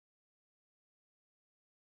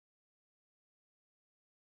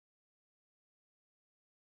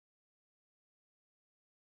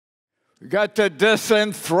We got to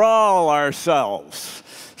disenthrall ourselves.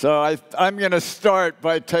 So I'm going to start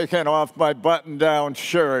by taking off my button-down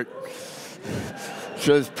shirt, which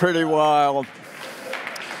is pretty wild.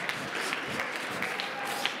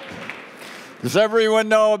 Does everyone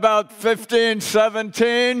know about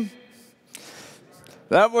 1517?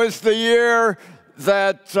 That was the year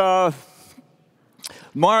that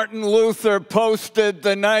Martin Luther posted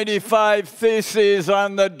the 95 Theses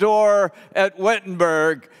on the door at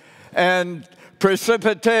Wittenberg and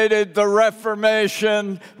precipitated the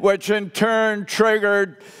Reformation, which in turn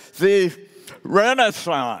triggered the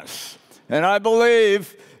Renaissance. And I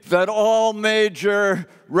believe that all major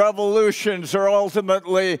revolutions are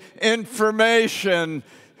ultimately information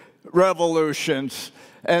revolutions,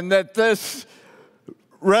 and that this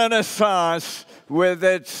Renaissance, with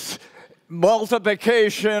its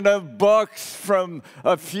multiplication of books from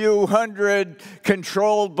a few hundred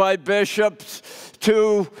controlled by bishops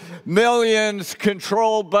to millions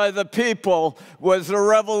controlled by the people, was a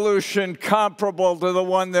revolution comparable to the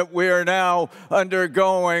one that we are now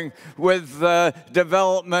undergoing with the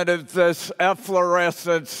development of this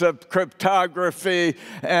efflorescence of cryptography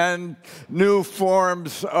and new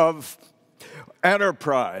forms of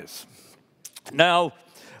enterprise. Now,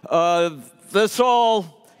 this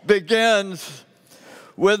all begins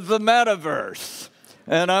with the metaverse.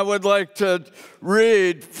 And I would like to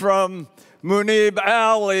read from Munib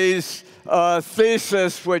Ali's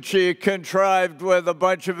thesis, which he contrived with a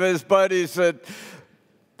bunch of his buddies at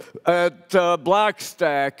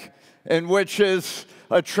Blockstack, in which is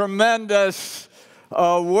a tremendous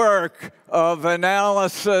work of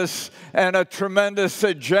analysis and a tremendous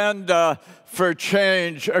agenda for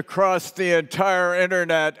change across the entire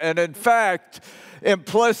internet, and in fact,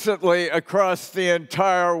 implicitly across the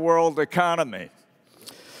entire world economy.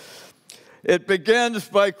 It begins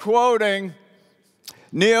by quoting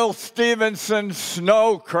Neil Stephenson's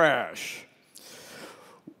Snow Crash.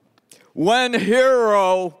 When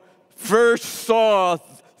Hero first saw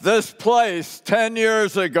this place 10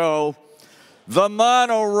 years ago, the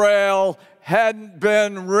monorail hadn't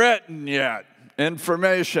been written yet.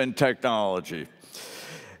 Information technology.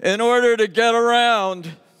 In order to get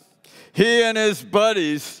around, he and his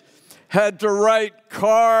buddies had to write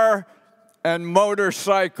car and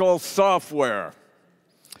motorcycle software.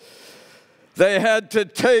 They had to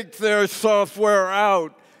take their software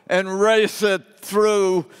out and race it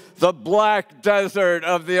through the black desert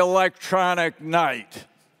of the electronic night.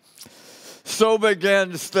 So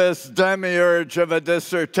begins this demiurge of a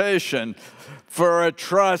dissertation for a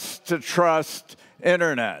trust-to-trust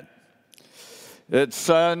internet. It's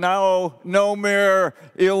now no mere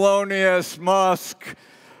Elon Musk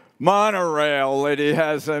monorail that he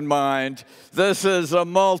has in mind. This is a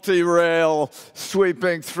multi-rail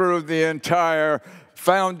sweeping through the entire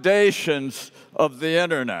foundations of the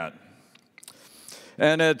internet.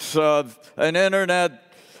 And it's an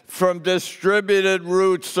internet from distributed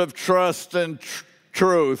roots of trust and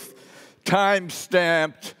truth,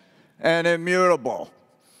 time-stamped and immutable.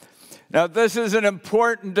 Now, this is an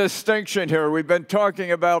important distinction here. We've been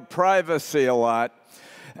talking about privacy a lot.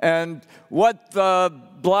 And what the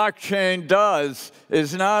blockchain does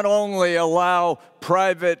is not only allow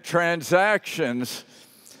private transactions,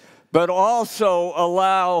 but also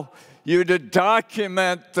allow you to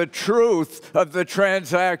document the truth of the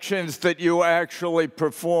transactions that you actually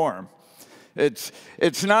perform. It's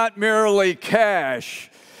not merely cash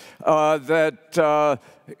that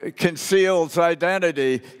conceals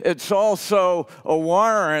identity. It's also a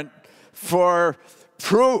warrant for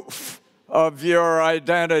proof of your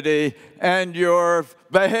identity and your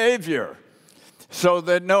behavior, so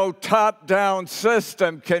that no top-down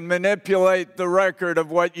system can manipulate the record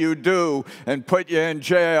of what you do and put you in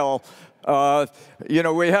jail. You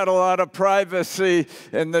know, we had a lot of privacy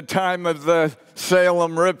in the time of the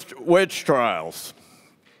Salem witch trials.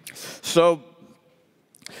 So,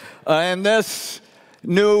 and this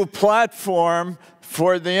new platform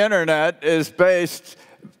for the internet is based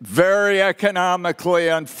very economically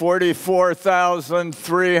on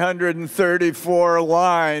 44,334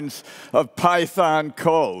 lines of Python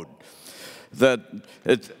code that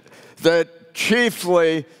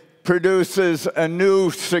chiefly produces a new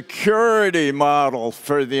security model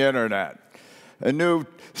for the internet, a new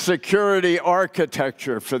security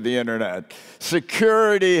architecture for the internet.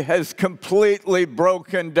 Security has completely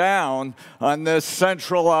broken down on this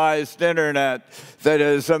centralized internet that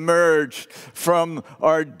has emerged from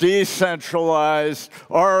our decentralized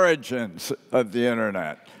origins of the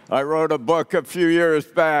internet. I wrote a book a few years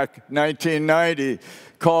back, 1990,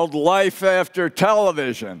 called Life After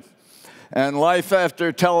Television. And Life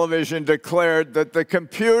After Television declared that the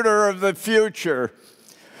computer of the future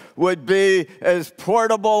would be as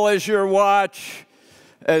portable as your watch,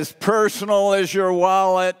 as personal as your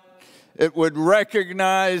wallet. It would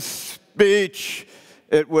recognize speech.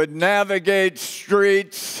 It would navigate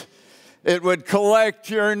streets. It would collect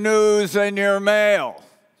your news and your mail.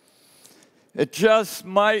 It just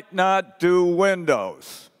might not do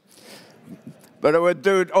Windows, but it would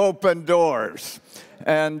do open doors.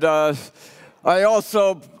 And I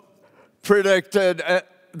also predicted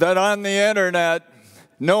that on the internet,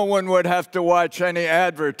 no one would have to watch any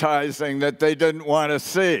advertising that they didn't want to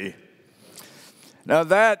see. Now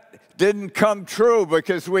that didn't come true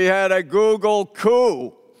because we had a Google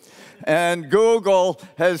coup. And Google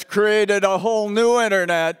has created a whole new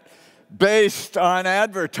internet based on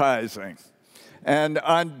advertising and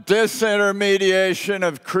on disintermediation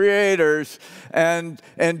of creators and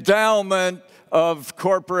endowment of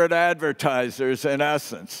corporate advertisers, in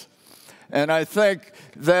essence. And I think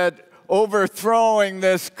that overthrowing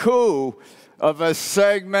this coup of a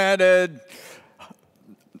segmented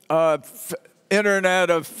internet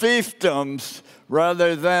of fiefdoms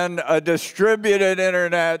rather than a distributed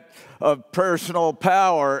internet of personal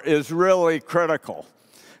power is really critical.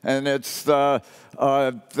 And it's the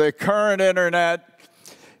current internet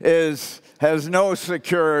has no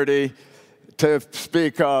security to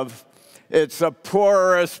speak of. It's a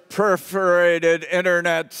porous, perforated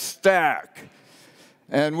internet stack.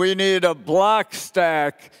 And we need a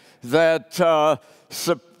Blockstack that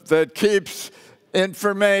keeps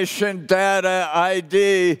information, data,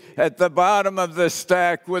 ID at the bottom of the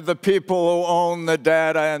stack with the people who own the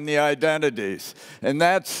data and the identities. And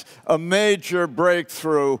that's a major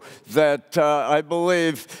breakthrough that I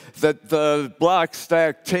believe that the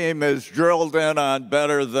Blockstack team has drilled in on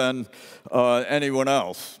better than anyone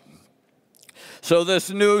else. So this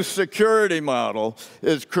new security model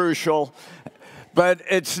is crucial. But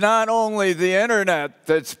it's not only the internet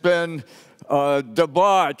that's been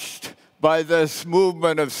debauched by this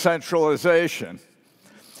movement of centralization.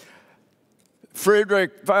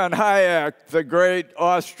 Friedrich von Hayek, the great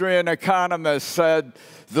Austrian economist, said,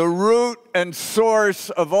 "The root and source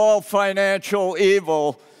of all financial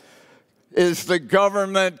evil is the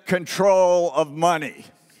government control of money."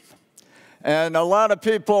 And a lot of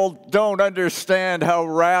people don't understand how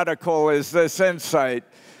radical is this insight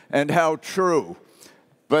and how true.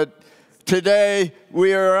 But today,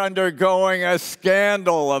 we are undergoing a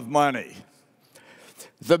scandal of money.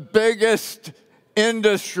 The biggest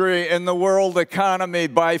industry in the world economy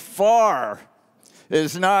by far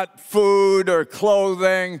is not food or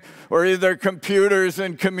clothing or either computers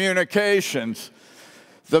and communications.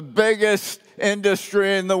 The biggest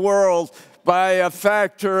industry in the world by a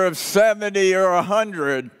factor of 70 or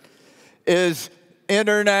 100 is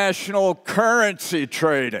international currency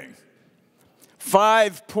trading.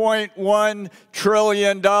 $5.1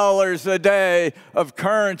 trillion a day of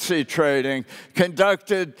currency trading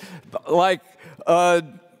conducted like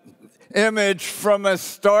an image from a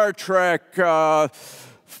Star Trek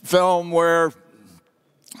film where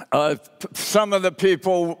some of the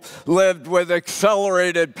people lived with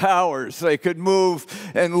accelerated powers. They could move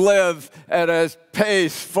and live at a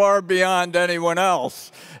pace far beyond anyone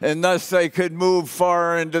else, and thus they could move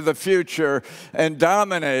far into the future and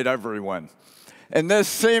dominate everyone. And this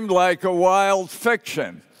seemed like a wild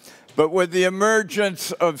fiction. But with the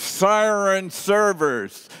emergence of siren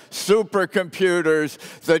servers, supercomputers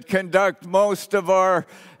that conduct most of our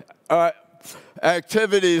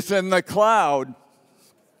activities in the cloud,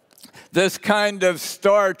 this kind of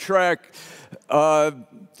Star Trek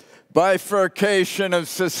bifurcation of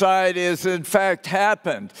society has in fact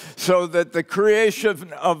happened, so that the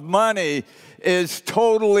creation of money is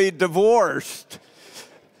totally divorced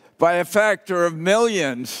by a factor of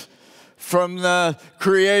millions from the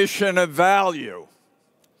creation of value.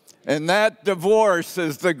 And that divorce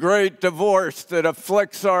is the great divorce that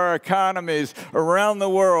afflicts our economies around the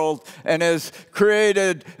world and has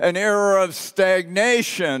created an era of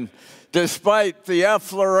stagnation despite the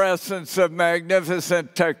efflorescence of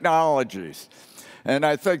magnificent technologies. And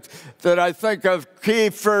I think a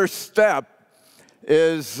key first step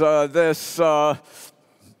is this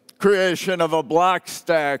creation of a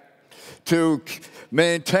Blockstack to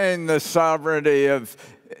maintain the sovereignty of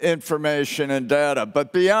information and data.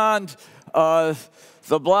 But beyond the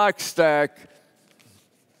Blockstack,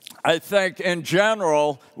 I think in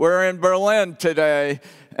general, we're in Berlin today,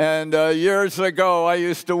 and years ago I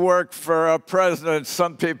used to work for a president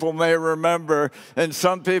some people may remember and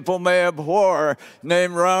some people may abhor,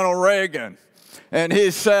 named Ronald Reagan. And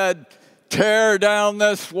he said, "Tear down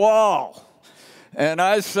this wall." And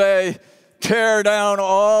I say, tear down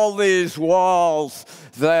all these walls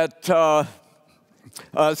that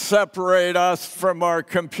separate us from our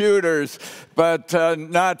computers, but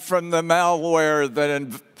not from the malware that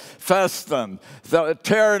infests them.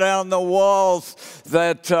 Tear down the walls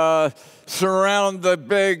that surround the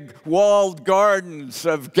big walled gardens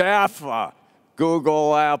of GAFA,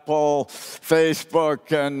 Google, Apple,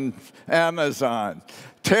 Facebook, and Amazon.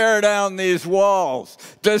 Tear down these walls.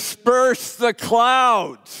 Disperse the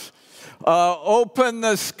clouds. Open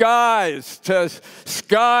the skies to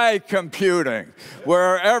sky computing,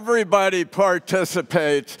 where everybody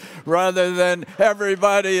participates rather than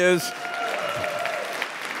everybody is.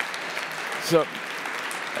 So,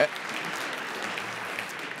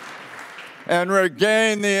 and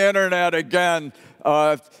regain the internet again.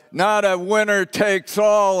 Not a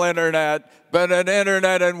winner-takes-all internet, but an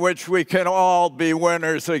internet in which we can all be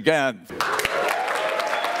winners again.